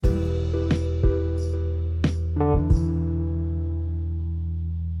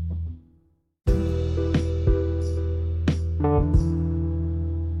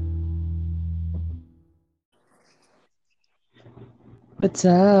What's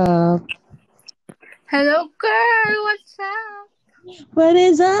up? Hello, girl! What's up? What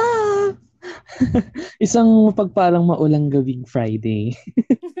is up? Isang pagpalang maulang gabing Friday.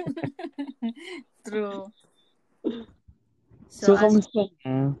 True. So, So, kamusta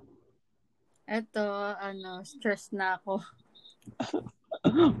na? eto, stress na ako.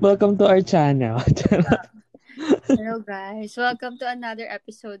 Welcome to our channel. Hello, guys. Welcome to another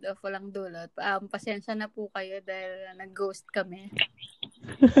episode of Walang Dulot. Pasensya na po kayo dahil nag-ghost kami.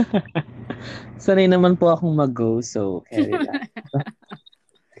 Sanay naman po akong mag-go, so carry lang.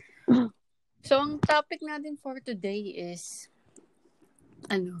 So, ang topic natin for today is,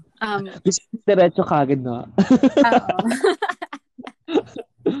 Diretso kagad, no? oo.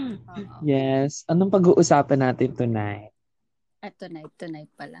 Yes. Anong pag-uusapan natin tonight? Tonight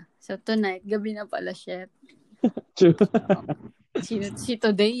pala. So, tonight, gabi na pala, chef. True. Si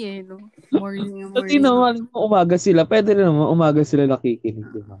today no? Morning. Hindi naman umaga sila. Pwede rin naman umaga sila nakikinig,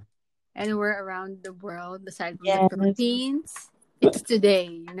 di ba? Anywhere around the world, aside from Yes. the Philippines, it's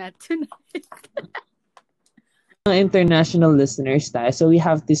today, not tonight. Mga international listeners tayo, so we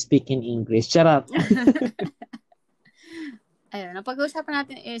have to speak in English. Charot. Ayun, ang pag-uusapan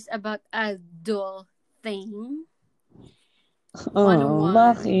natin is about adulting. Oh,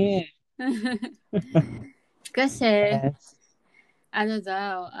 bakit? Kasi, Yes.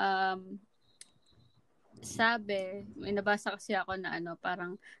 sabi, may nabasa kasi ako na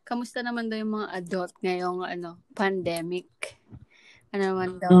parang, kamusta naman daw yung mga adult ngayong pandemic? Ano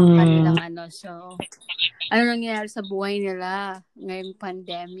naman daw ang kanilang so, ano nangyayari sa buhay nila ngayong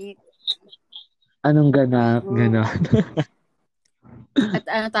pandemic? Anong ganap? Ganon.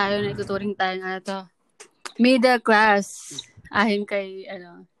 At tayo, naituturing tayo to? Middle class. Ayon kay,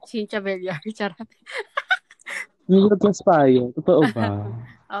 Cynthia Villar. Charot. Middle class tayo. Totoo ba?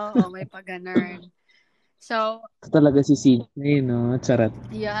 Oo, may pag-ganern. So, Ito talaga si Cynthia, no? Charot.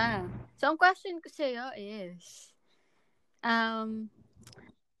 yeah. So, ang question ko sa'yo is,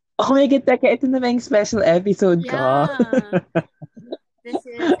 oh my God, teka, ito na ba yung special episode ko? yeah. This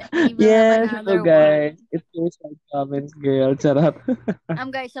is, we will yes, have another guys. one. It's your side comments, girl. Charot.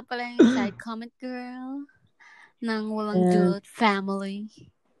 Guys, siya pala yung side comment girl ng Walang Dulot family.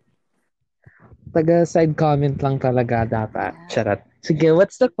 Taga side comment lang talaga dapat. Yeah. Charot. Sige,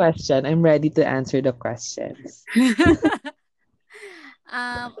 what's the question? I'm ready to answer the questions.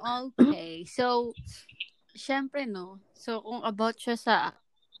 Okay. So, syempre, no? So, kung about siya sa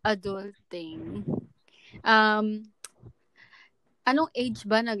adulting, anong age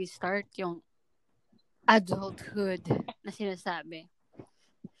ba nag-start yung adulthood na sinasabi?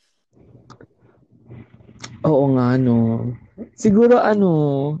 Oo nga, no. Siguro,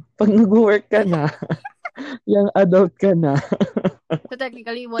 pag nag-work ka na, yung adult ka na. So,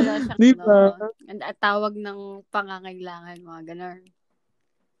 technically, wala siyang, diba? Tawag ng pangangailangan, mga ganun.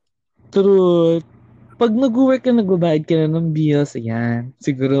 True. Pag nag-work ka, nagbabayad ka na ng bills, ayan.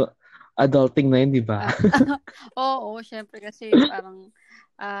 Siguro, adulting na yun, di ba? Oo, syempre kasi parang,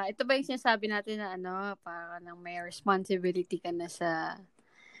 ito ba yung sinasabi natin na parang may responsibility ka na sa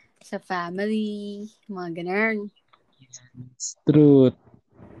family, mga ganun. Yes, true.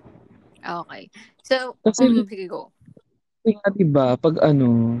 Okay. So, kasi, sige, go. Kasi nga, diba, pag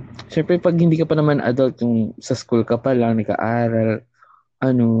syempre pag hindi ka pa naman adult, yung sa school ka pa lang, nag-aaral,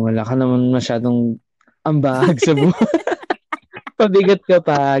 wala ka naman masyadong ambag sa buhay. Pabigat ka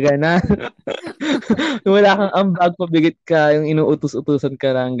pa, gana. Wala kang ambag, pabigat ka, yung inuutos-utusan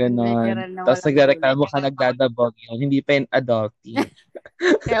ka lang, gano'n. Tapos nagreklamo ka, nagdadabog yun. Hindi pa yung adulting.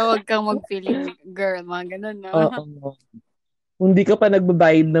 Kaya wag kang mag-feeling girl, mga ganun, no? Oo. Hindi ka pa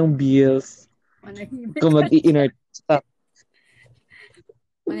nagbabayad ng bills. Kung mag-i-inert stop.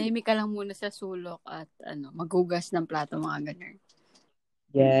 Manahimik ka lang muna sa sulok at maghugas ng plato, mga ganun.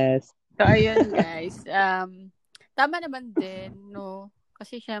 Yes. So, ayun guys. Tama naman din, no?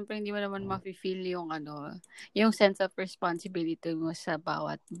 Kasi syempre hindi mo naman mafe-feel yung yung sense of responsibility mo sa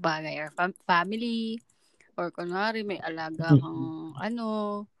bawat bagay or family, or kunwari may alaga kang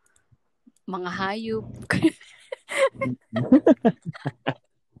mga hayop.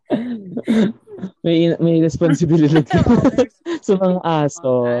 may responsibility sa mga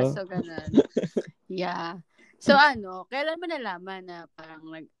aso. Aso, ganun. Yeah. So, kailan mo nalaman na parang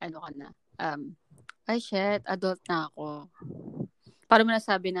ka na? Ay, shit, adult na ako. Paano mo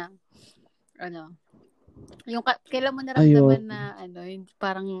nasabi na, yung kailan mo naramdaman na,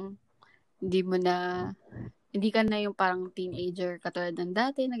 parang, hindi ka na yung parang teenager katulad ng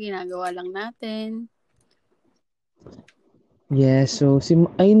dati na ginagawa lang natin. Yes, so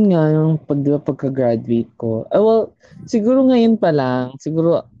ayun nga yung pagka-graduate ko. Well, siguro ngayon pa lang,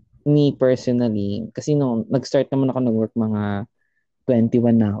 siguro me personally, kasi nung nag-start naman ako nag-work mga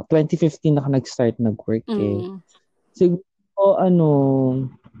 21 na ako. 2015 ako nag-start nag-work eh. Mm. Siguro,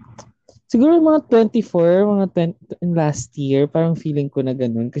 siguro mga 24, mga 20, last year, parang feeling ko na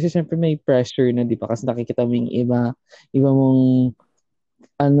ganun. Kasi syempre may pressure na, di ba? Kasi nakikita mo yung iba mong,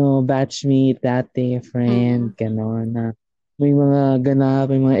 batchmate, dati, friend, Mm. gano'n, na may mga ganap,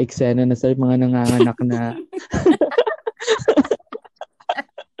 may mga eksena na sa mga nanganganak na,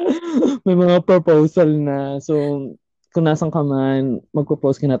 may mga proposal na. So, kung nasan ka man,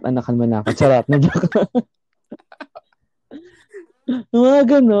 mag-propose ka na at anakan mo na ako. Charot, na mga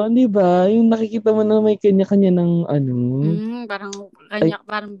ganon, di ba? Yung nakikita mo na may kanya-kanya ng ay,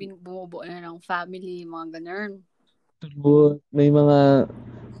 Parang bumubuo na ng family, mga ganun. may mga,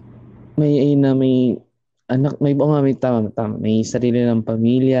 may anak, may tama, may sarili ng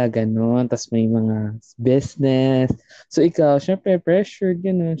pamilya, ganon, tas may mga business. So, ikaw, syempre, pressure,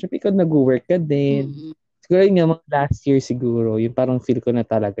 ganon. Syempre, ikaw nag-work ka din. Mm. Siguro yun nga, mga last year siguro, yung parang feel ko na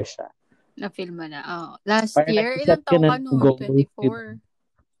talaga siya. Na-feel mo na. Oh. Last Parang year, nag-set ilang ka taong na ka ng noon? goals. 24.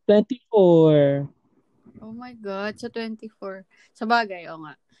 24. Oh my God, sa 24. Sa bagay, o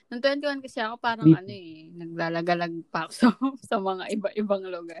nga. Nung 21 kasi ako parang Di- naglalagalag pa ako sa mga iba-ibang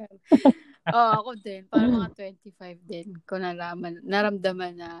lugar. Ako din. Parang mga 25 din ko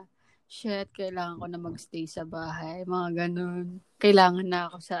naramdaman na, shit, kailangan ko na magstay sa bahay. Mga ganun. Kailangan na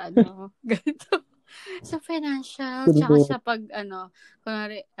ako sa ganito. Sa financial. Tsaka True. sa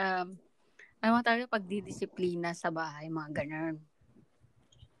kunwari, talaga pagdidisiplina sa bahay. Mga ganun.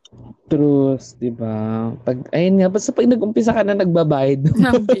 Truth, di ba? Ayun nga, basta pag nag-umpisa ka na nagbabayad.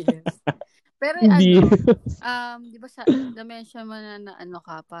 Ng bills. Pero Hindi. di ba na-mention mo na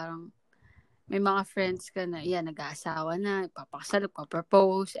ka, parang may mga friends ka na, nag-aasawa na, ipapakasal,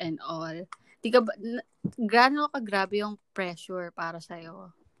 ipapropose, and all. Di ka ba, gaano kagrabe yung pressure para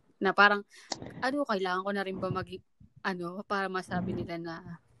sa'yo? Na parang, kailangan ko na rin ba para masabi nila na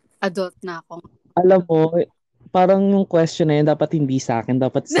adult na ako? Alam mo, parang yung question na yun, dapat hindi sa akin,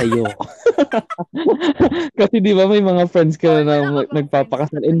 dapat sa'yo. Kasi di ba may mga friends ka Hoy, na wala ka bang friends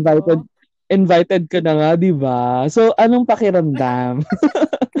nagpapakasal, na invited ka na nga, di ba? So, anong pakiramdam?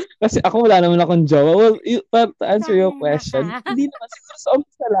 Kasi ako wala naman akong jowa. Well, to answer your Sana question, ka. hindi naman siguro sa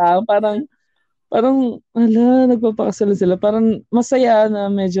umpisa lang, nagpapakasal sila. Parang masaya na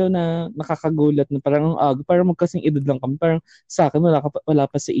medyo na nakakagulat na parang magkasing edad lang kami. Parang sa akin, wala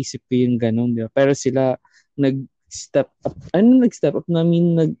pa sa isip ko yung ganun, di ba? Pero sila, nag-step up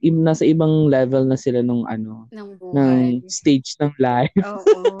namin, nasa ibang level na sila Ng ng buhay. stage ng life.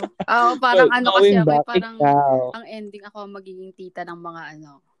 Oo. Parang Well, kasi going ako, back, parang ikaw, ang ending ako magiging tita ng mga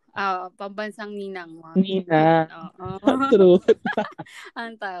pambansang ninang mo. Nina, Oo. true.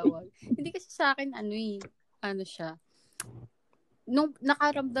 Ang tawag. Hindi kasi sa akin, siya. Nung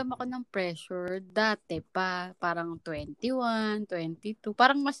nakaramdam ako ng pressure, dati pa, parang 21, 22,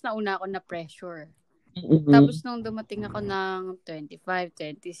 parang mas nauna ako na pressure. Tapos Mm-mm. nung dumating ako ng 25,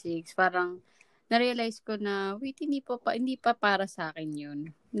 26, parang na-realize ko na, wait, hindi pa para sa akin yun.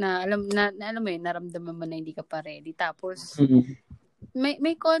 Alam mo yun, naramdaman mo na hindi ka pa ready. Tapos, Mm-mm.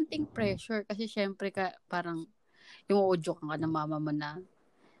 may konting pressure kasi syempre parang yung audio ka ng mama mo na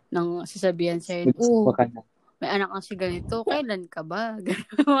nang sasabihan sa'yo, Gusto ka na. may anak kang si ganito, kailan ka ba?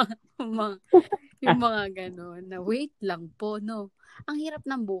 yung mga ganon, na wait lang po, no? Ang hirap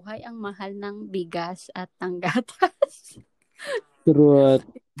ng buhay, ang mahal ng bigas at ng gatas. Truth.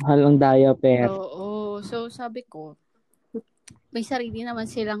 Mahal ang diaper. Oo. So, sabi ko, may sarili naman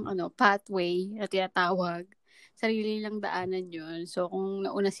silang pathway na tinatawag. Sarili lang daanan yun. So, kung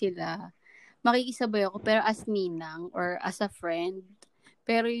nauna sila, makikisabay ako pero as ninang or as a friend.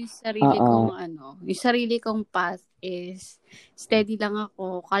 Pero Oo. yung sarili kong path is steady lang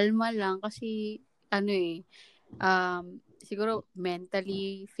ako, kalma lang kasi siguro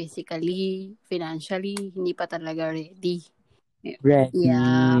mentally, physically, financially, hindi pa talaga ready. Yeah. Ready.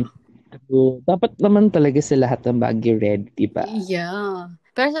 True. Dapat naman talaga sa lahat ng bagay ready, di ba? Yeah.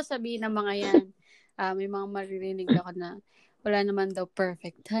 Pero sasabihin ng mga yan, may mga maririnig ako na wala naman daw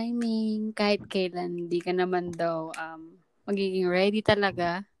perfect timing, kahit kailan hindi ka naman daw magiging ready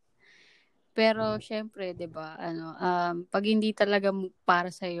talaga. Pero syempre, 'di ba, pag hindi talaga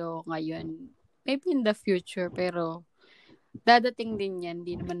para sa ngayon, maybe in the future, pero dadating din 'yan,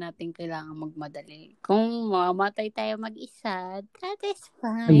 hindi naman natin kailangan magmadali. Kung mamamatay tayo mag-isa, that is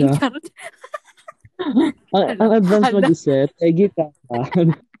fine. Hala. Charot. Ang Hala. advance Hala. mag-isip, ay gita ka.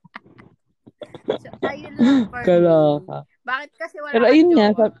 So, ayun lang for me. Kaloka. Bakit kasi Pero wala kang ayun nga,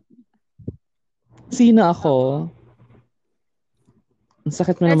 jowa? sino ako? Oo. Ang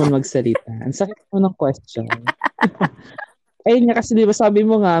sakit mo naman magsalita. Ang sakit mo ng question. Ayun nga kasi 'di ba sabi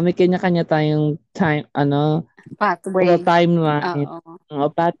mo nga may kanya-kanya tayong time Pathway. timeline. Oo.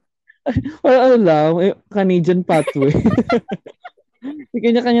 Path or ano lang, Canadian pathway. May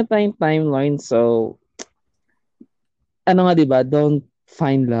kanya-kanya tayong timeline. So, ano nga 'di ba, don't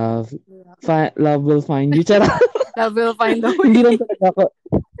find love. Love will find you. Charot. Love will find a way. Hindi lang talaga ako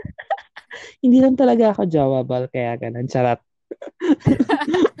hindi lang talaga ako jawabal kaya ganun. Charot.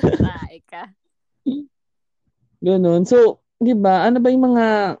 Tae ka. Ganun. So, 'di ba, ano ba yung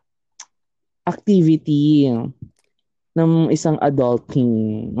mga activity ng isang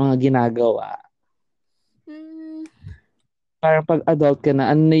adulting mga ginagawa? Hmm, Parang pag adult ka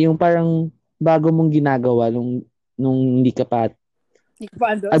na, ano na yung parang bago mong ginagawa nung hindi ka pa Hindi ko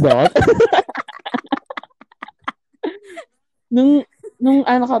pa adult. adult? Nung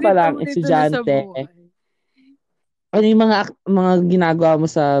ano ka pa lang, Dito na sa estudyante, buhay. ano yung mga ginagawa mo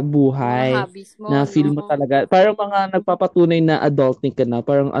sa Mga buhay hobbies mo, na no? feel mo talaga, parang mga nagpapatunay na adulting ka na,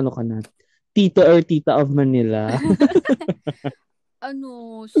 parang ano ka na, tito or tita of Manila.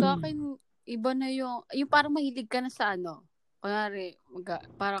 Sa akin, iba na yung parang mahilig ka na sa kunwari,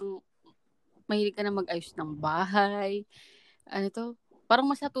 parang mahilig ka na mag-ayos ng bahay. Parang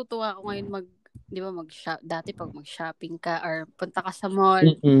mas natutuwa ako ngayon di ba, dati pag mag-shopping ka or punta ka sa mall,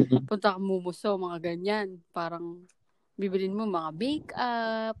 Mm-mm. punta ka Mumuso, mga ganyan. Parang bibilin mo mga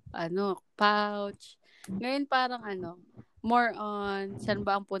makeup, pouch. Ngayon parang more on, saan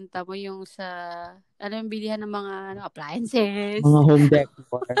ba ang punta mo yung yung bilihan ng mga appliances. Mga home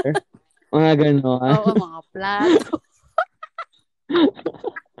decor. Mga ganon. Oo, mga plato.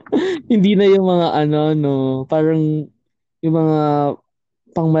 Hindi na yung mga no, parang yung mga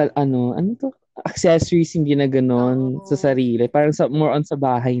ano to? Accessories, hindi na ganon sa Oo. sarili. Parang more on sa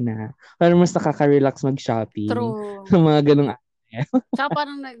bahay na. Parang mas nakaka-relax mag-shopping. True. Sa mga ganong Tsaka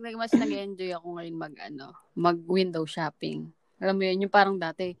parang mas nag-enjoy ako ngayon mag-window shopping. Alam mo yun, yung parang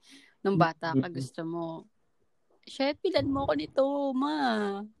dati, nung bata ka, gusto mo, shit, bilan mo ko nito,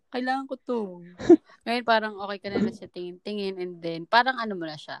 ma. Kailangan ko to. Ngayon parang okay ka na sa tingin-tingin, and then parang mo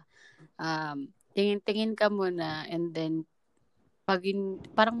na siya. Tingin-tingin ka muna, and then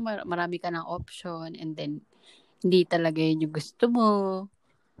parang marami ka ng option, and then hindi talaga yun yung gusto mo.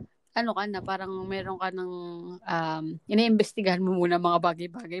 Parang meron ka ng iniimbestigahan mo muna mga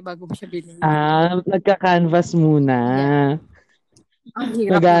bagay-bagay bago mo siya bilhin. Nagka-canvas muna. Yeah. Ang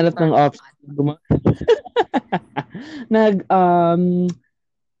hirap Naghanap ng option.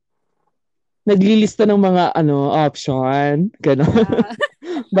 Naglilista ng mga option, gano'n.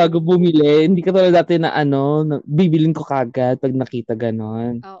 Bago bumili, hindi ka talaga dati na bibilin ko kagad pag nakita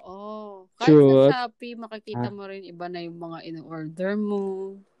gano'n. Oo. Kahit True. sa Shopee, makikita mo rin iba na yung mga in-order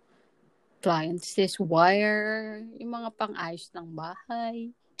mo. Appliances, wire, yung mga pang-ayos ng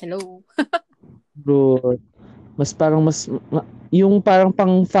bahay. Hello. True. Yung parang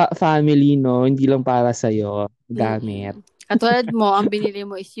pang family, no, hindi lang para sa'yo, gamit. Katulad mo, ang binili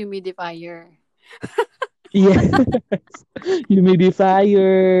mo is humidifier. Yes.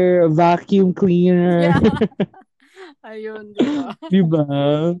 Humidifier, vacuum cleaner. Yeah. Ayun, di ba? Di ba?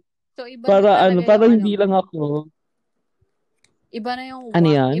 So, iba para na para hindi lang ako. Iba na yung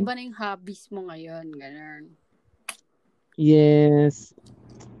iba na yung hobbies mo ngayon, ganun. Yes.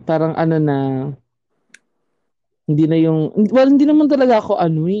 Parang na, hindi na hindi naman talaga ako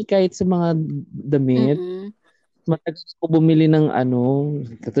kahit sa mga damit. Matagal ko bumili ng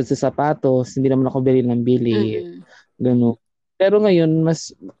katulad sa sapatos, hindi naman ako bili. Gano'n. Pero ngayon,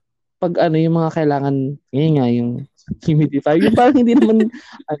 mas pag yung mga kailangan, ngayon nga, yung humidifier, yung parang hindi naman,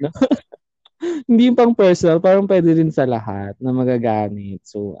 hindi yung pang personal, parang pwede rin sa lahat na magagamit.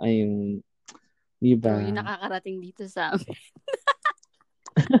 So, ayun, di ba? So, yung nakakarating dito sa amin.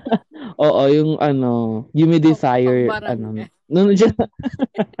 Oo, yung humidifier,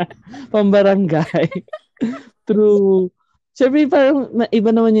 pambarangay. True. Siyempre, parang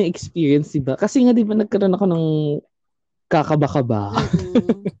iba naman yung experience, diba? Kasi nga, diba, nagkaroon ako ng kakaba-kaba.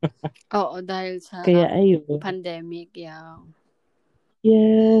 Oo, dahil sa pandemic, yeah.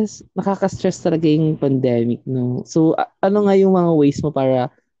 Yes, nakaka-stress talaga yung pandemic, no? So, ano nga yung mga ways mo para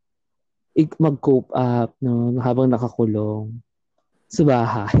mag-cope up, no, habang nakakulong sa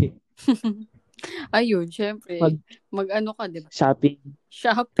bahay? Ayun, syempre. Mag-ano ka, diba? Shopping.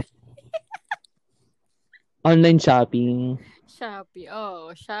 Online shopping. Shopee.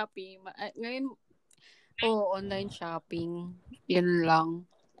 Ngayon, online shopping. Yan lang.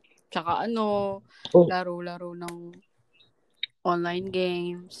 Tsaka laro-laro ng online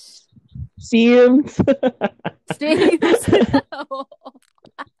games. Sims.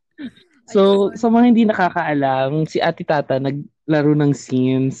 So, sa mga hindi nakakaalam, si Ate Tata naglaro ng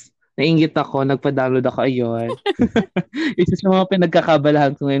Sims. Nainggit ako, nagpa-download ako ayon. Isa sa mga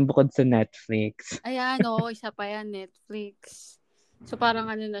pinagkakabalahan ko ngayon bukod sa Netflix. Ayan, isa pa yan, Netflix. So, parang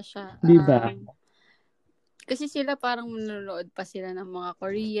ano na siya. Di ba? Kasi sila parang manonood pa sila ng mga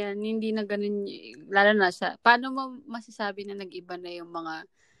Korean. Hindi na ganun, lalo na sa, paano mo masasabi na nag-iba na yung mga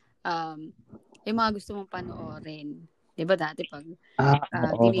gusto mong panoorin? Diba dati pag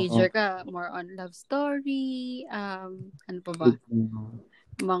teenager Oo. ka, more on love story, ano pa ba?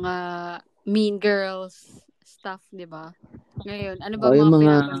 Mga Mean Girls stuff, diba? Ngayon, ano ba mga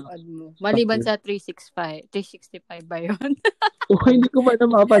pinapanood mo? Maliban sa 365. 365 ba yun? Hindi ko pa na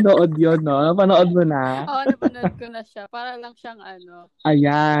mapanood yun, no? Napanood mo na? Oo, napanood ko na siya. Para lang siyang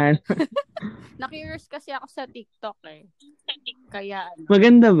Ayan. Na-curious kasi ako sa TikTok eh. Kaya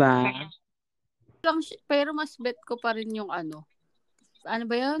Maganda ba? Pero mas bet ko pa rin yung ano. Ano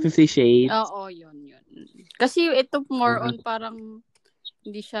ba yun? 50 Shades? Oo, yun. Kasi ito more on parang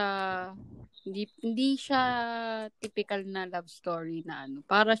hindi siya typical na love story na ano.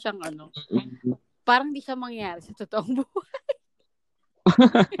 Para siyang parang hindi siya mangyayari sa totoong buhay.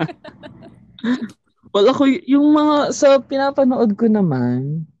 Well, ako, yung mga sa pinapanood ko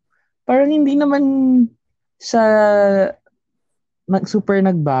naman, parang hindi naman sa super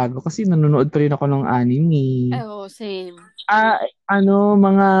nagbago kasi nanonood pa rin ako ng anime. Same.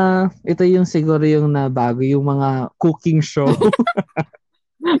 Ito yung siguro yung nabago, yung mga cooking show.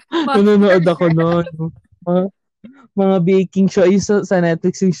 Nanonood ako noon. Mga baking show. Ayun sa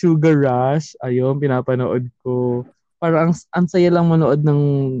Netflix yung Sugar Rush. Ayun, pinapanood ko. Parang ang saya lang manood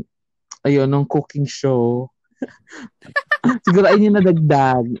ng cooking show. Siguro ayun yung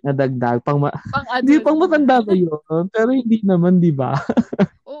nadagdag. Hindi pang matanda ba yun? Pero hindi naman, di ba?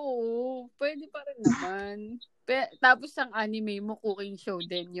 Oo, pwede pa rin naman. Tapos ang anime mo, cooking show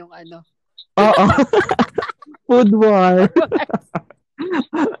din yung Oo. Food War.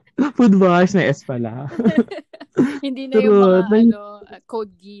 Food Wars na S pala. Hindi na yung mga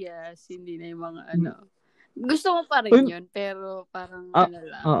Code Geass, hindi na yung mga Gusto mo pa rin yun, pero parang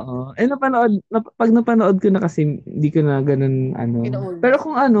lang. Oo. Pag napanood ko na kasi, hindi ko na ganun Inuulit. Pero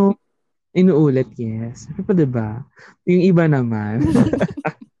kung inuulit, yes. Pero diba? Yung iba naman.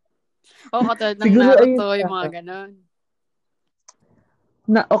 Katulad ng Naruto, yung mga ganun.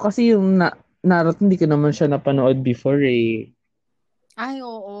 Kasi yung Naruto, hindi ko naman siya napanood before eh. Ay,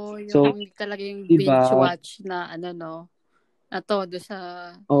 oo. Yung talaga yung binge watch na na todo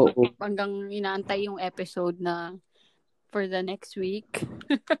sa hanggang inaantay yung episode na for the next week.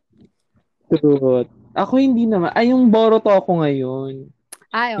 True. Ako hindi naman. Yung Boruto ako ngayon.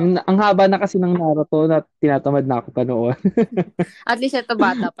 Ang haba na kasi ng Naruto na tinatamad na ako panoorin. At least ito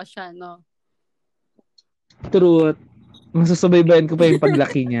bata pa siya, no? True. Masusubaybayan ko pa yung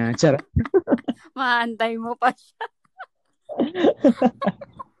paglaki niya. Charot. Maantay mo pa siya.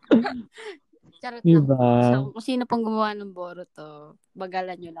 Charot diba? lang. Kung sino pong gumawa ng Boruto,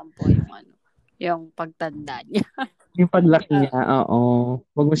 bagalan nyo lang po yung pagtanda niya. Yung paglaki niya, oo.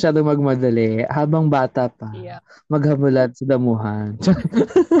 Huwag masyadong magmadali. Habang bata pa, maghamulad sa damuhan.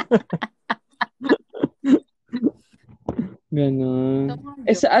 Ganon.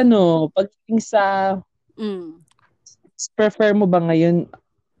 Pagdating sa prefer mo ba ngayon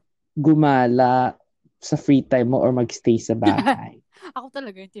gumala sa free time mo or magstay sa bahay? Ako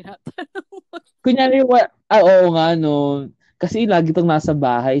talaga yung tinatanong. Kunyari, oo nga, no. Kasi lagi itong nasa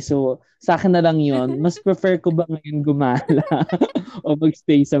bahay. So, sa akin na lang yon. Mas prefer ko ba ngayon gumala o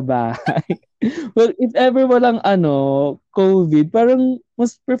magstay sa bahay? Well, if ever walang COVID, parang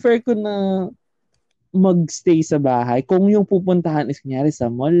mas prefer ko na magstay sa bahay. Kung yung pupuntahan is kunyari sa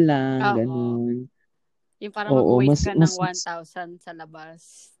mall lang, ganun. Yung parang mag-waste ka ng 1,000 sa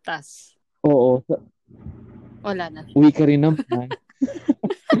labas. Oo. Wala na. Uwi ka rin naman.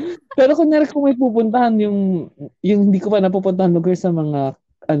 Pero kunyari kung may pupuntahan yung hindi ko pa napupuntahan lugar sa mga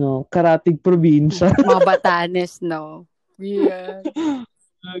karatig probinsya. Mga Batanes, no? Yeah.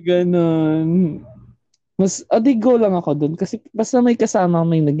 Ganon. Mas, go lang ako dun. Kasi basta may kasama,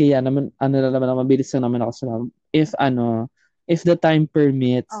 may nagaya naman, mabilis lang naman ako sa if the time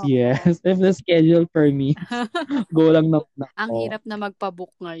permits, yes. If the schedule permits, go lang naman ako. Ang hirap na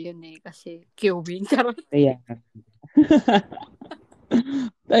magpabook ngayon kasi queuing. Kaya.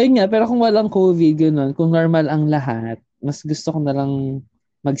 Ayun nga, pero kung walang COVID, gano'n, kung normal ang lahat, mas gusto ko na lang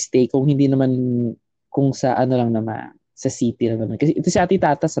magstay kung hindi naman, kung sa lang naman, sa city lang naman. Kasi ito si Ate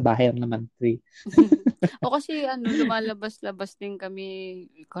Tata sa bahay lang naman. O kasi lumalabas-labas din kami,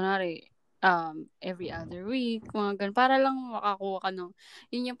 kunwari, every other week, mga ganun. Para lang makakuha ka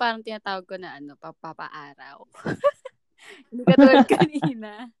yun yung parang tinatawag ko na papaaraw. Hindi katulad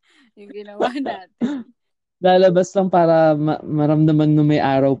kanina, yung ginawa natin. lalabas lang para maramdaman mo may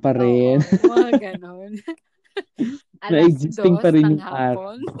araw pa Oo, rin. mga ganon. Na Alas existing pa 2 rin ng yung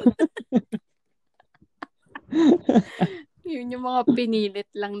araw. hapon. Yun yung mga pinilit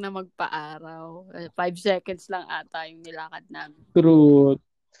lang na magpa-araw. 5 seconds lang ata yung nilakad namin. True.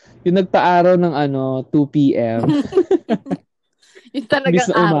 Yung nagpa-araw ng 2 p.m. Yung Imbis talagang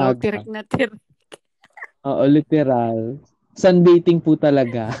na araw, umaga. tirik na tirik. Oo, literal. Sunbathing po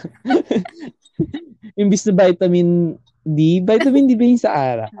talaga. Imbis na vitamin D ba yung sa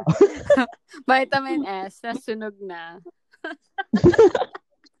araw? Vitamin S, nasunog na.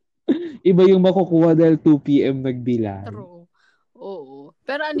 Iba yung makukuha dahil 2 p.m. nagbilad. True. Oo.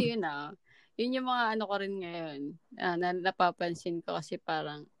 Pero ano yun yun yung mga ano ko rin ngayon, napapansin ko kasi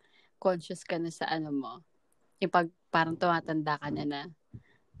parang conscious ka na sa ano mo. Yung parang tumatanda ka na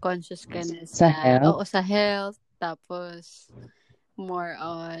conscious ka na Sa health? oo, sa health, tapos more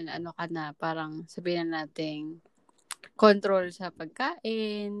on, ano ka na, parang sabihin na natin, control sa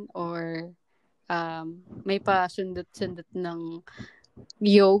pagkain, or may pasundot-sundot ng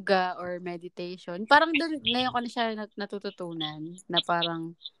yoga or meditation. Parang doon, ngayon ko na siya natututunan, na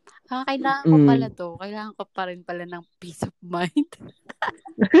parang, kailangan ko pala to, kailangan ko pa rin pala ng peace of mind.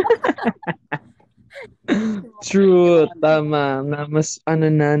 True, tama. Na mas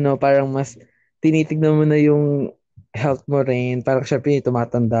parang mas tinitignan mo na yung health mo rin. Parang syempre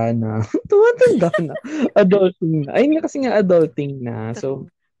tumatanda na. Tumatanda na. Adulting na. Ayun nga kasi nga adulting na. So,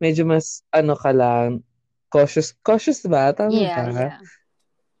 True. medyo mas ka lang, cautious. Cautious ba? Tama Yeah, ba? yeah.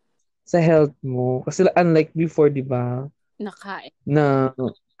 Sa health mo. Kasi unlike before, di ba? Nakain. Na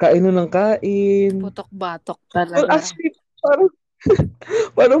kain ng kain. Putok-batok Well, talaga. actually,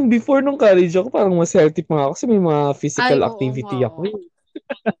 parang before nung college ako, parang mas healthy pa nga ako kasi may mga Ay, physical oo nga. activity ako.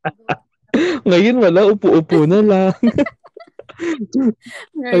 Ngayon wala, upo-upo na lang.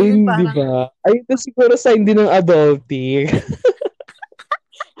 Ngayon Ayun, di parang, ba? Ayun na siguro sign din ng adulting.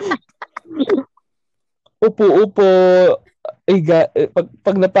 Upo-upo,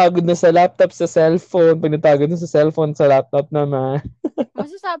 pag napagod na sa laptop, sa cellphone, pag napagod na sa cellphone, sa laptop naman.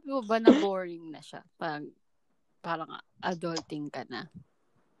 masasabi mo ba na boring na siya? Parang adulting ka na.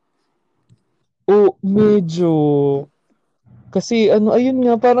 O, medyo. Kasi ayun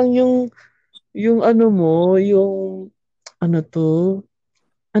nga, parang yung ano to,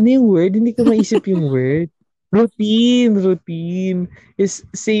 ano yung word? Hindi ko maisip yung word. Routine is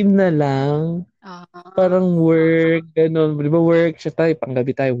same na lang. Ah, Parang work, gano'n. Di ba work, siya tayo,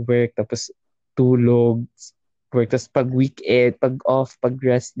 panggabi tayo work, tapos tulog, work, tapos pag weekend, pag off, pag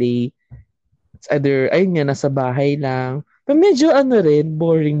rest day, it's either, ayun nga, nasa bahay lang. Pero medyo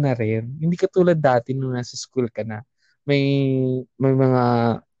boring na rin. Hindi katulad dati nung nasa school ka na. May, may mga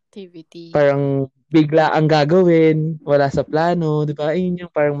activity. parang bigla ang gagawin, wala sa plano, di ba? Ayun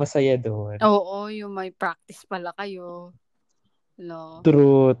yung parang masaya doon. Oo, yung may practice pala kayo. No?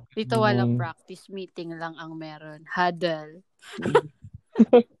 Truth. Dito walang practice, meeting lang ang meron. Huddle.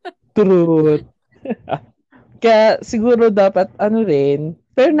 Truth. Kaya siguro dapat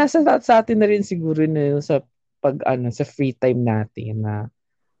pero nasa sa atin na rin siguro na yun sa sa free time natin na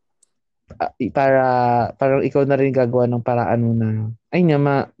para parang ikaw na rin gagawa ng paraan mo na ay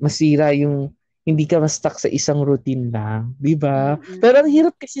nga masira yung hindi ka ma-stuck sa isang routine lang, 'di ba? Mm-mm. Pero ang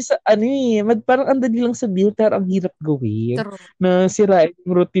hirap kasi sa parang ang dali lang sabihin pero ang hirap gawin True. na sirain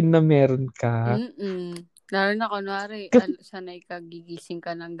yung routine na meron ka. Mm-mm. Lalo na kunwari, Kasi, sanay ka, gigising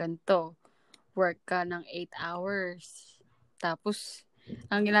ka ng ganito. Work ka ng 8 hours. Tapos,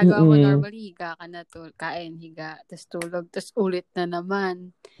 ang ginagawa mo mm normally, higa ka na, kain, higa, tapos tulog, tapos ulit na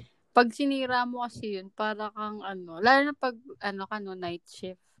naman. Pag sinira mo kasi yun, para kang lalo na pag night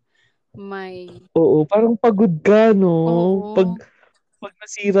shift, Oo, parang pagod ka, no? oo, Pag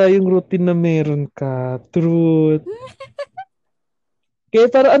nasira yung routine na meron ka, truth.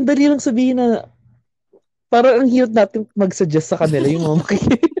 Kaya parang ang dali lang sabihin na parang ang hirap natin mag-suggest sa kanila yung mga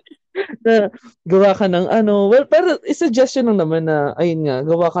na gawa ka ng well, pero suggestion lang naman na, ayun nga,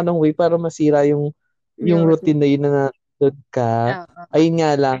 gawa ka ng way para masira yung routine na yun na nandun ka. Oo. Ayun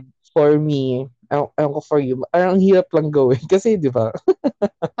nga lang, for me, ewan ko for you, ang hirap lang gawin kasi, di ba?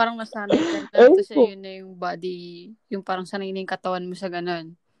 Parang nasanay ka na, Ayun tapos po. yun na yung body, yung parang sanay na yung katawan mo sa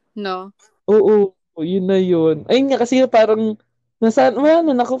ganun. No? Oo, yun na yun. Ayun nga, kasi parang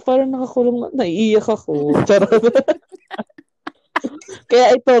parang nakakulong naiiyak ako. Charot.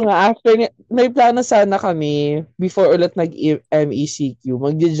 Kaya ito nga, after may plano sana kami, before ulit nag-MECQ,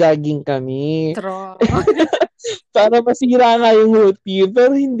 magja-jogging kami. True. Para masira nga yung routine,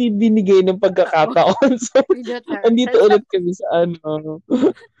 pero hindi binigay ng pagkakataon. So, andito ulit kami sa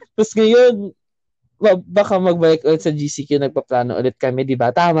Tapos ngayon, baka magbalik ulit sa GCQ, nagpaplano ulit kami, di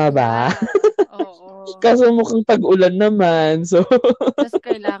ba? Tama ba? Yeah. Oo. Kaso mukhang tag-ulan naman. So, Tapos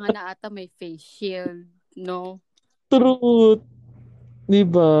kailangan na ata may face shield, no? truth. Di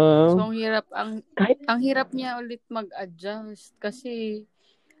ba? So, ang hirap, ang, Kahit, ang hirap niya ulit mag-adjust kasi,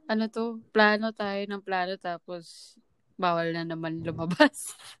 ano to, plano tayo ng plano tapos bawal na naman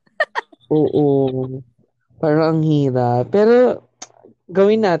lumabas. oo. Parang ang hirap. Pero,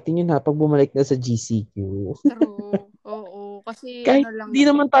 gawin natin yun ha, pag bumalik na sa GCQ. True. Oo. Kasi Kahit ano lang hindi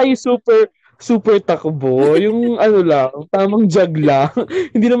naman. naman tayo super takbo. Yung ano lang, tamang jog lang.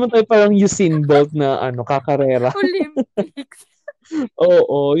 Hindi naman tayo parang Usain Bolt na kakarera. Olympics.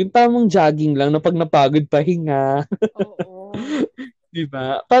 Oo, yung tamang jogging lang na pag napagod pahinga. Oo. 'Di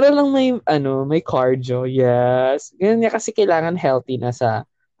ba? Para lang may cardio. Yes. Ganyan niya kasi kailangan healthy na sa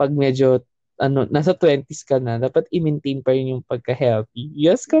pag medyo nasa 20s ka na, dapat i-maintain pa rin yung pagka-healthy.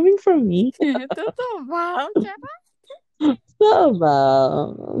 Yes, coming from me. Totoo ba? Charot. Oo ba?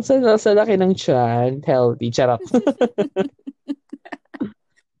 Sa laki ng tiyan, healthy. Charot.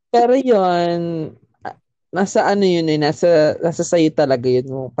 Pero yun, nasa ano yun nasa sayo talaga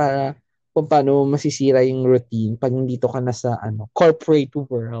yun mo para kung paano masisira yung routine pag nandito ka na sa corporate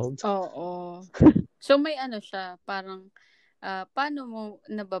world. Oo. So, may ano siya, parang, paano mo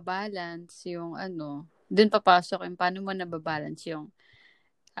nababalance yung dun papasok yung paano mo nababalance yung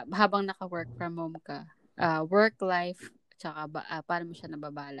habang naka-work from home ka, work life, tsaka paano mo siya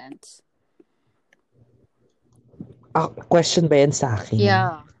nababalance? Question ba yan sa akin?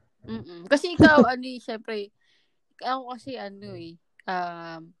 Yeah. Kasi ikaw, syempre, ako kasi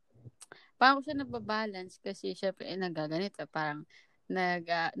paano ko siya nababalance kasi syempre, nagaganito, parang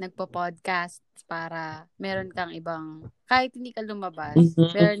nagpo-podcast para meron kang ibang, kahit hindi ka lumabas,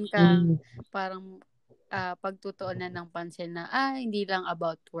 meron kang Mm. parang pagtutuunan ng pansin na, hindi lang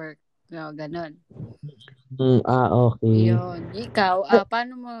about work. No, ganun. Okay. Yun. Ikaw,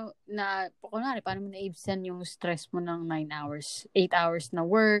 paano mo naibsan yung stress mo ng 9 hours, 8 hours na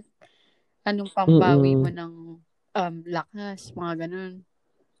work? Anong pambawi mo Mm. ng lakas, mga ganun?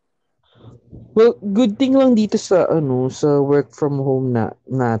 Well, good thing lang dito sa work from home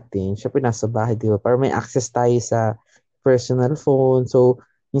natin. Syempre nasa bahay, 'di ba? Para may access tayo sa personal phone. So,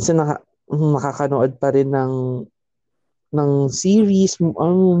 minsan nakakanood pa rin ng series,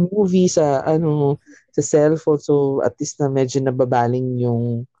 movie sa cellphone. So, at least na medyo nababaling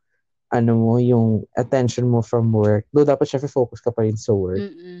yung yung attention mo from work. Though dapat syempre focus ka pa rin sa work.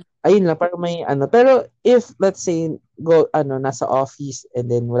 Mm-mm. Ayun lang, parang may Pero if, let's say, nasa office and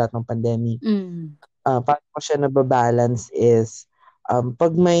then wala tong pandemic, Mm. paano ko siya nababalance is,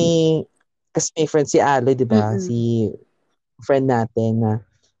 pag kasi may friend si Aloy, di ba? Mm-mm. Si friend natin na,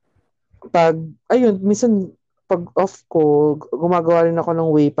 minsan, pag off ko, gumagawa rin ako ng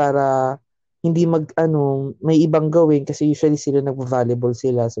way para hindi may ibang gawin kasi usually sila nagvo-volleyball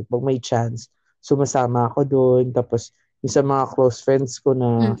sila. So, pag may chance, sumasama ako doon. Tapos, yung sa mga close friends ko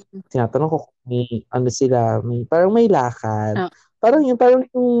na Mm-mm. tinatanong ko kung parang may lakad. Ah. Parang yung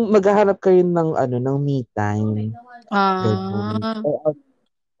maghahanap kayo ng me time. Ganun. Ah. O,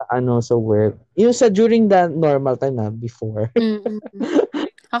 sa work. Yung during the normal time na before. Mm-mm.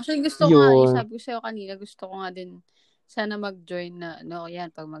 Actually, gusto ko nga, Yun. sabi ko sa'yo kanina, gusto ko nga din sana mag-join na,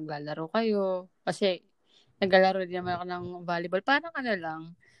 yan, pag maglalaro kayo. Kasi, naglalaro din naman ako ng volleyball. Parang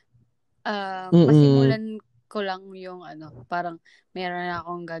lang, Mm-mm. masimulan ko lang yung parang meron na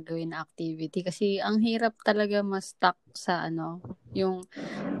akong gagawin na activity. Kasi, ang hirap talaga ma-stuck sa yung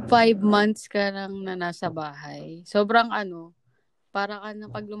 5 months ka lang na nasa bahay. Sobrang parang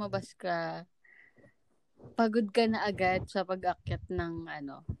pag lumabas ka, pagod ka na agad sa pag-akyat ng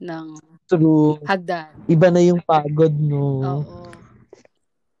True. hagdan. Iba na yung pagod, no? Oo.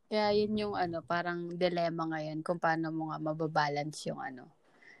 Kaya yun yung parang dilemma ngayon kung paano mo nga mababalance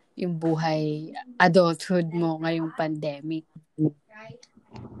yung buhay, adulthood mo ngayong pandemic.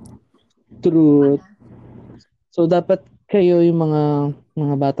 True. So, dapat kayo yung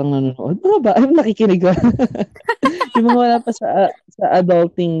mga batang nanonood. Nakikinig ba? Yung mga wala pa sa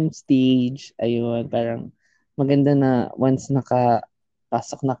adulting stage, ayun, parang maganda na once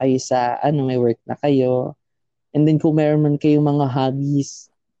nakapasok na kayo sa, may work na kayo. And then kung meron man kayong mga hobbies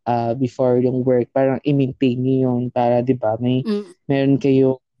before yung work, parang i-maintain nyo yun para, di ba, meron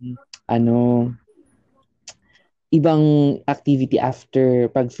kayong, ibang activity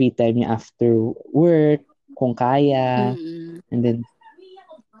pag free time niya after work, kung kaya. Mm-mm. And then,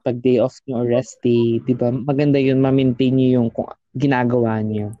 pag day off nyo or rest day, di ba, maganda yun, ma-maintain nyo yung kung ginagawa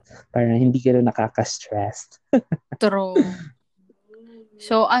nyo para hindi ka na nakaka-stress. True.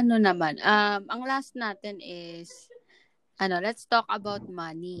 So, naman, ang last natin is, let's talk about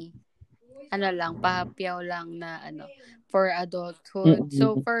money. Lang, pahapyaw lang na, for adulthood.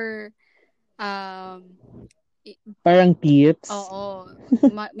 So, for Um, Parang tips. Oo.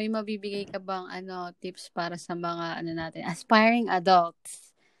 May mabibigay ka bang tips para sa mga natin, aspiring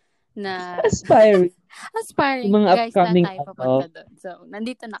adults na Aspiring. Yung aspiring, mga guys, na upcoming tayo papunta doon. So,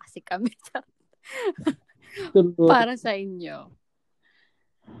 nandito na kasi kami tulo. para sa inyo.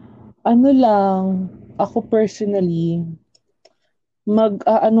 Ano lang, ako personally,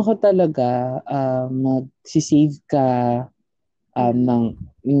 ano ka talaga, mag-save ka Mm. ng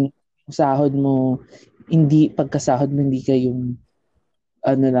yung sahod mo, pagkasahod mo, hindi ka yung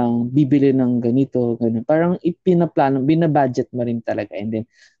ano lang, bibili ng ganito, ganun. Parang ipinaplano, binabudget mo rin talaga. And then,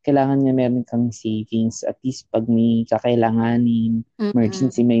 kailangan niya meron kang savings. At least pag may kakailanganin, Mm-mm.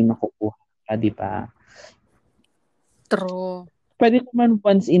 emergency, may makukuha ka, di ba? True. Pwede naman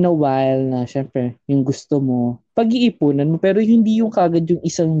once in a while na, syempre, yung gusto mo, pag-iipunan mo, pero hindi yung kagad yung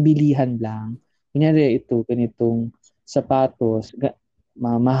isang bilihan lang. Kunyari, ito, ganitong sapatos,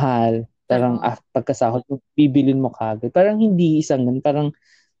 mahal, parang True. pagkasahod mo, bibilin mo kagad. Parang hindi isang ganun, parang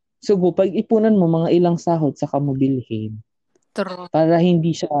sugo, pag ipunan mo mga ilang sahod saka mo bilhin True. para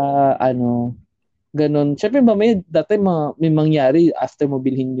hindi siya ano ganun. Syempre ba dati may mangyari after mo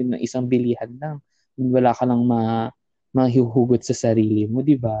bilhin yun ng isang bilihan lang. Wala ka nang mahihugot sa sarili mo,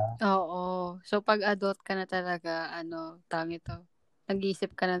 di ba? Oo. So, pag adult ka na talaga, tawag ito,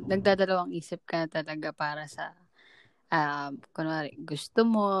 nag-iisip ka na, nagdadalawang isip ka na talaga para sa, kunwari, gusto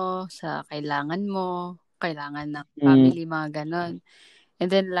mo, sa kailangan ng Mm, family, mga ganon. And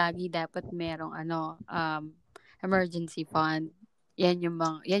then, lagi dapat merong, emergency fund. Yan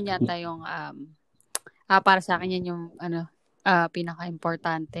yata yung, para sa akin, yan yung,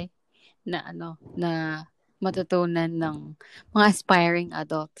 pinaka-importante na, na matutunan ng mga aspiring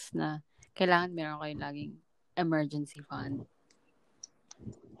adults na kailangan meron kayong laging emergency fund.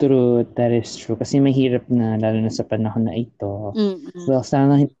 true, that is true. Kasi mahirap na, lalo na sa panahon na ito. Mm-mm. Well,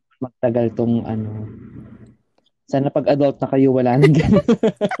 sana hindi magtagal tong sana pag adult na kayo, wala nang ganun.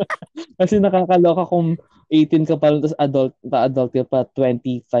 Kasi nakakaloka kung 18 ka pa lang, tapos adult ka pa,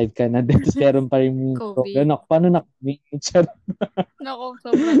 25 ka na din, tapos meron pa rin mundo. COVID. Ganun, paano na kami? Nako,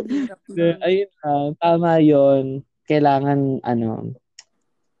 sobrang hirap nun. Ayun tama yun. Kailangan,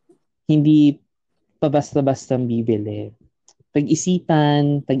 hindi pa basta-bastang bibili.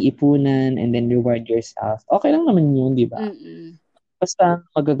 Pag-isipan, pag-ipunan, and then reward yourself. Okay lang naman yun, di ba? Mm-mm. Basta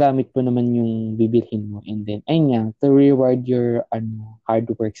magagamit mo naman yung bibilhin mo. And then, ayun nga, to reward your hard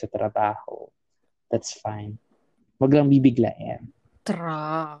work sa trabaho. That's fine. Wag lang bibiglayan.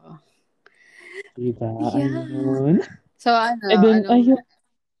 Tra. Diba? Yeah. Ayun. So, And then, ayun.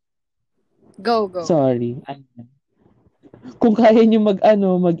 go. Sorry. Ayun. Kung kaya nyo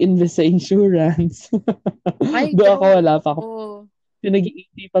mag-invest sa insurance. Ay, Do ako, true. wala pa ako. Oo.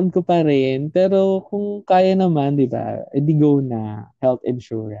 Pinag-iisipan ko pa rin. Pero kung kaya naman, di ba, edi go na. Health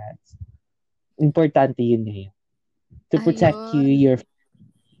insurance. Importante yun ngayon. To protect you, Ayun. your,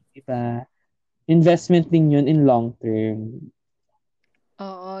 di ba? Investment din yun in long term.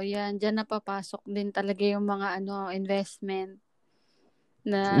 Oo, yan. Diyan napapasok din talaga yung mga investment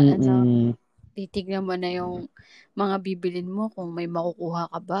na Mm-mm. titignan mo na yung mga bibilin mo kung may makukuha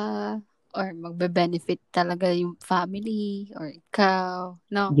ka ba or magbe-benefit talaga yung family or ikaw,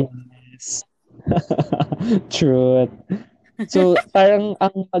 no? Yes. Truth. So, parang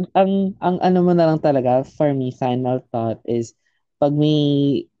ang ano mo na lang talaga, for me, final thought is, pag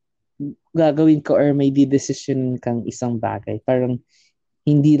may gagawin ka or may decision kang isang bagay, parang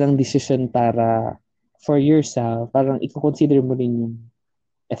hindi lang decision para for yourself, parang i-consider mo rin yung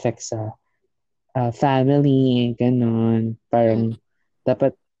effect sa family, ganon. Mm, Parang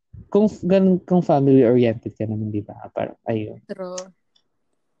dapat, kung family-oriented ka naman, di ba? Parang, ayun. true.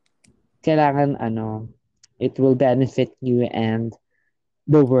 Kailangan, it will benefit you and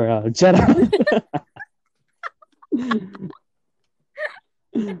the world. Charot.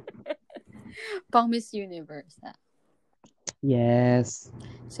 Pang Miss Universe, ha? Yes.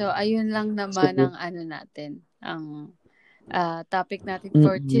 So, ayun lang naman So, ang natin, ang topic natin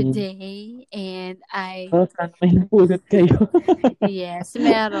for mm-mm. today. And Oh, sana may napulot kayo. yes,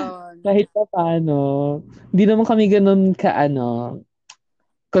 meron. Kahit pa paano. Hindi naman kami ganun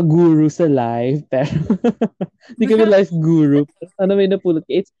ka-guru sa live. Pero, hindi kami life guru. Sana may napulot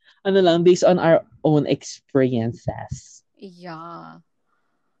kayo. It's, lang, based on our own experiences. Yeah.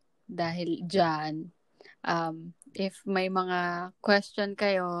 Dahil dyan, if may mga question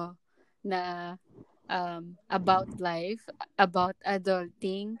kayo na about life, about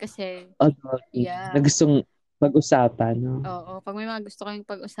adulting, kasi, Adulting. Na yeah, gustong pag-usapan, no? oo, pag may mga gusto kayong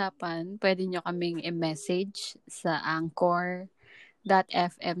pag-usapan, pwede nyo kaming i-message sa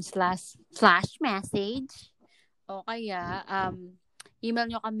anchor.fm/message o kaya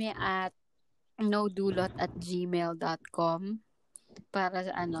email nyo kami at nodulot@gmail.com para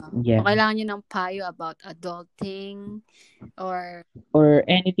sa Yeah. kung kailangan nyo ng payo about adulting or Or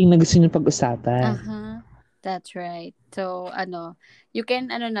anything na gusto niyo pag-usapan. that's right. So, you can,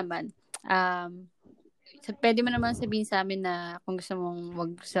 naman, pwede mo naman sabihin sa amin na kung gusto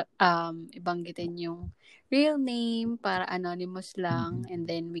mong ibanggitin yung real name para anonymous lang, and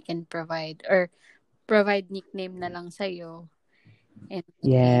then we can provide nickname na lang sa'yo. And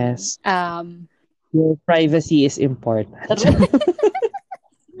Yes. then, your privacy is important.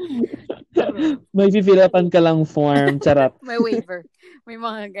 May fill upan ka lang form, charot. may waiver. May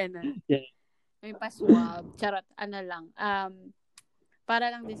mga ganun. Yeah. May paswab. Charot, lang.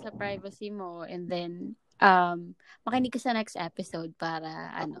 Para lang din sa privacy mo, and then, makinig ka sa next episode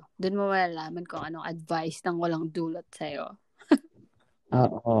para, dun mo malalaman kung anong advice ng walang dulot sa'yo.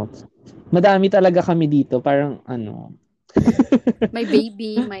 Oo. Madami talaga kami dito. Parang, may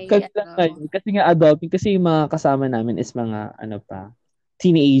baby, may, kasi nga adulting, kasi yung mga kasama namin is mga,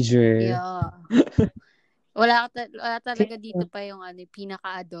 teenager. Yeah. Wala talaga dito pa yung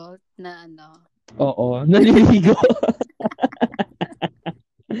pinaka-adult na Oo, naliligo.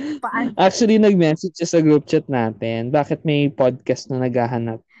 Actually, nag-message siya sa group chat natin. Bakit may podcast na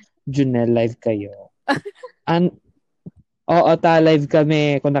naghahanap? Junel, live kayo. Oo, live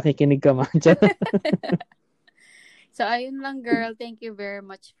kami kung nakikinig ka man. So, ayun lang, girl. Thank you very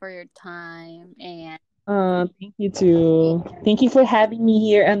much for your time. And thank you too. Thank you for having me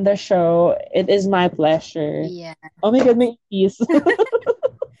here on the show. It is my pleasure. Yeah. Oh my God, my peace.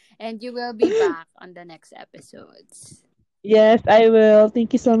 And you will be back on the next episodes. Yes, I will.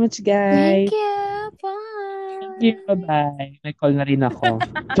 Thank you so much, guys. Thank you. Bye. Thank you. Bye-bye. May call na rin ako.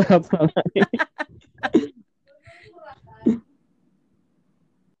 Bye-bye.